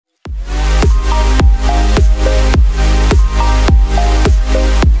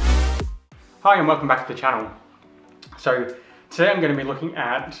Hi and welcome back to the channel. So today I'm going to be looking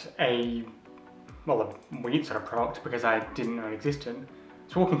at a weird sort of product because I didn't know it existed.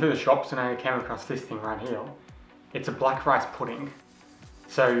 So walking through the shops and I came across this thing right here. It's a black rice pudding.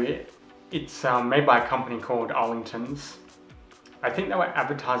 So it's made by a company called Arlingtons. I think they were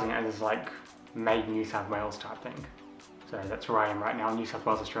advertising it as like made New South Wales type thing. So that's where I am right now, New South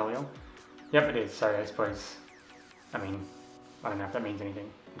Wales, Australia. Yep, it is. So I suppose, I don't know if that means anything.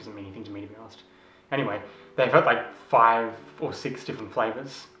 It doesn't mean anything to me, to be honest. Anyway, they've got like 5 or 6 different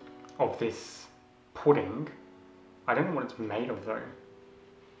flavours of this pudding. I don't know what it's made of though.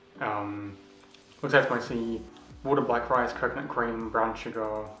 Looks like it's mostly water, black rice, coconut cream, brown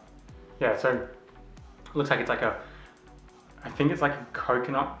sugar. Yeah, so it looks like it's like I think it's like a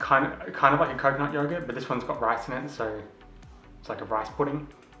coconut, kind of like a coconut yogurt, but this one's got rice in it, so it's like a rice pudding.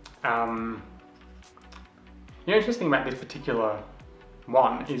 The interesting about this particular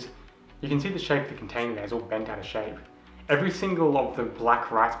one is you can see the shape of the container there is all bent out of shape. Every single of the black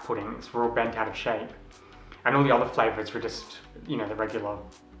rice puddings were all bent out of shape, and all the other flavours were just, you know, the regular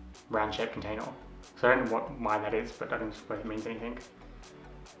round shaped container. So I don't know why that is, but I don't suppose it means anything.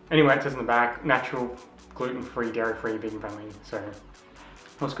 Anyway, it says in the back, natural, gluten-free, dairy-free, vegan-friendly, so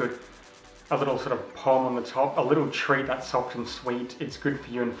that's good. A little sort of poem on the top, a little treat that's soft and sweet. It's good for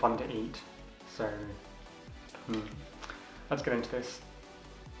you and fun to eat. So, let's get into this.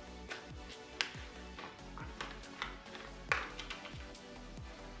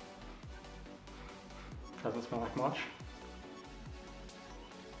 Doesn't smell like much.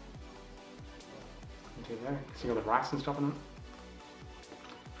 Into there, see all the rice and stuff in it.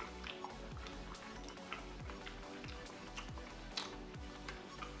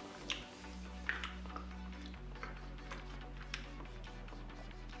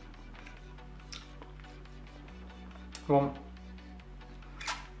 Well,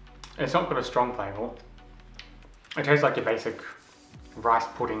 it's not got a strong flavour. It tastes like your basic rice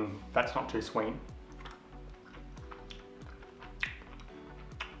pudding that's not too sweet.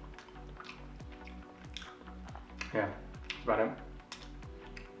 Yeah, that's about it.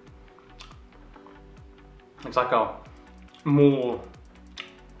 It's like a more,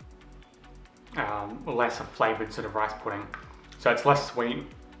 less flavoured sort of rice pudding. So it's less sweet,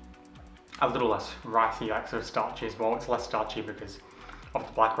 a little less ricey, like sort of starchy as well. It's less starchy because of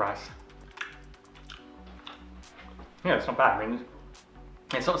the black rice. Yeah, it's not bad. I mean,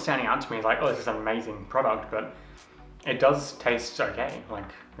 it's not standing out to me like, oh, this is an amazing product, but it does taste okay. Like,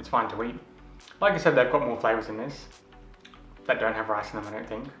 it's fine to eat. Like I said, they've got more flavours in this that don't have rice in them, I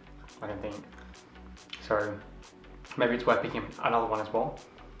don't think. So maybe it's worth picking another one as well.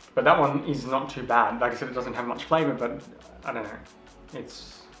 But that one is not too bad. Like I said, it doesn't have much flavour, but I don't know.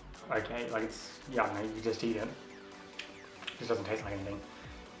 It's okay. Like it's, yeah, I don't know, you just eat it. It just doesn't taste like anything.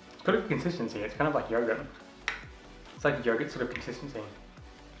 It's got a good consistency. It's kind of like yogurt. It's like a yogurt sort of consistency.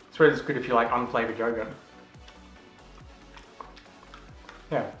 It's really good if you like unflavoured yogurt.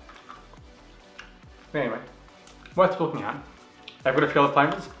 Yeah. But anyway, worth looking at. They've got a few other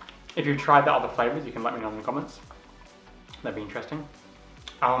flavours. If you've tried the other flavours, you can let me know in the comments. That'd be interesting.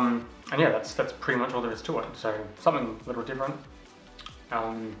 And yeah, that's pretty much all there is to it. So something a little different. Yeah,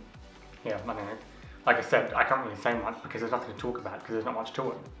 I don't know. Like I said, I can't really say much because there's nothing to talk about because there's not much to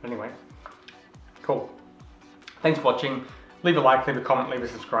it. But anyway, cool. Thanks for watching. Leave a like, leave a comment, leave a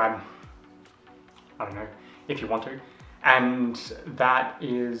subscribe. I don't know, if you want to. And that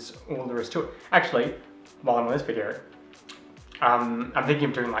is all there is to it. Actually, while I'm on this video, I'm thinking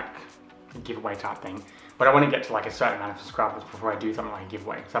of doing like a giveaway type thing, but I want to get to like a certain amount of subscribers before I do something like a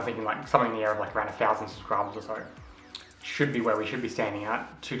giveaway. So I'm thinking like something in the area of like around 1,000 subscribers or so should be where we should be standing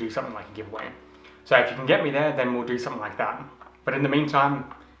at to do something like a giveaway. So if you can get me there, then we'll do something like that. But in the meantime,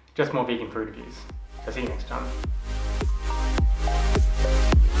 just more vegan food reviews. So see you next time.